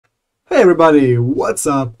Hey everybody, what's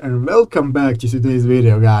up and welcome back to today's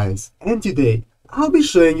video guys. And today I'll be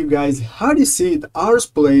showing you guys how to see the hours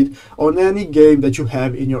played on any game that you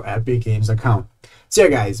have in your Epic Games account. So yeah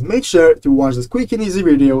guys, make sure to watch this quick and easy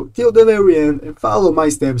video till the very end and follow my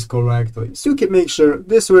steps correctly so you can make sure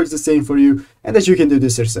this works the same for you and that you can do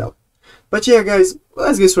this yourself. But yeah guys,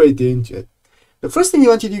 let's get straight into it. The first thing you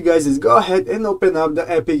want to do guys is go ahead and open up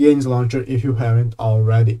the Epic Games launcher if you haven't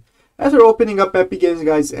already. After opening up Epic Games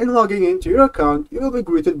guys and logging into your account, you will be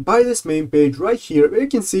greeted by this main page right here where you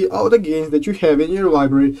can see all the games that you have in your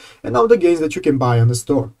library and all the games that you can buy on the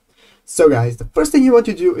store. So guys, the first thing you want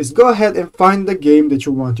to do is go ahead and find the game that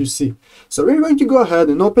you want to see. So we're going to go ahead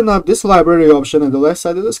and open up this library option on the left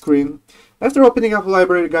side of the screen. After opening up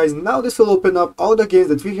library guys, now this will open up all the games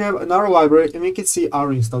that we have in our library and we can see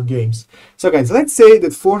our installed games. So guys, let's say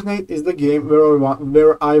that Fortnite is the game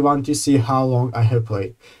where I want to see how long I have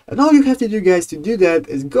played. And all you have to do guys to do that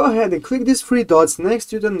is go ahead and click these three dots next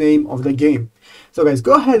to the name of the game. So guys,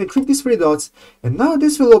 go ahead and click these three dots and now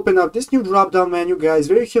this will open up this new drop down menu guys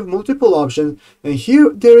where you have multiple options, and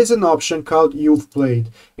here there is an option called You've Played,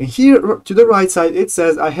 and here to the right side it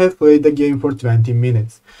says I have played the game for 20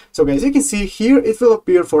 minutes. So guys, you can see here it will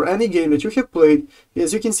appear for any game that you have played.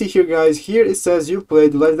 As you can see here guys, here it says you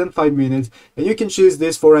played less than 5 minutes and you can choose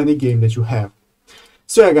this for any game that you have.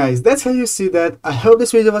 So yeah guys, that's how you see that. I hope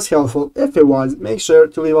this video was helpful. If it was, make sure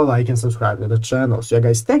to leave a like and subscribe to the channel. So yeah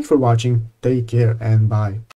guys, thanks for watching, take care and bye.